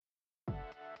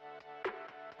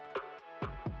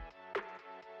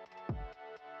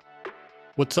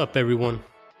What's up, everyone?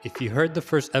 If you heard the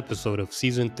first episode of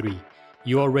Season 3,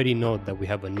 you already know that we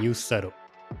have a new setup.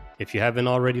 If you haven't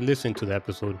already listened to the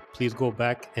episode, please go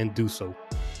back and do so.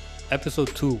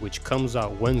 Episode 2, which comes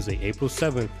out Wednesday, April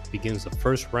 7th, begins the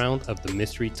first round of the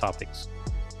mystery topics.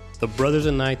 The brothers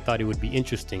and I thought it would be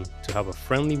interesting to have a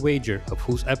friendly wager of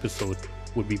whose episode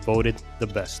would be voted the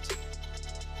best.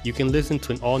 You can listen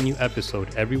to an all-new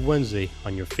episode every Wednesday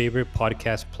on your favorite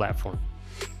podcast platform.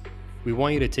 We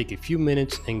want you to take a few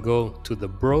minutes and go to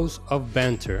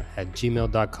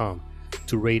thebrosofbanter@gmail.com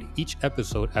to rate each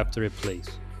episode after it plays.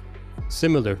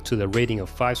 Similar to the rating of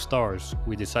 5 stars,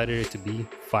 we decided it to be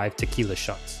 5 tequila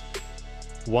shots.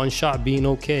 1 shot being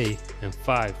okay and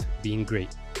 5 being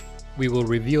great. We will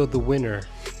reveal the winner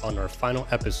on our final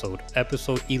episode,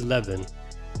 episode 11,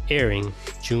 airing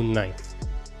June 9th.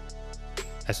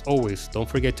 As always, don't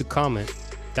forget to comment,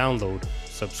 download,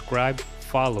 subscribe,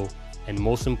 follow, and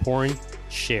most important,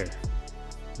 share.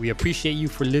 We appreciate you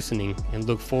for listening and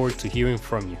look forward to hearing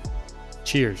from you.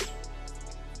 Cheers.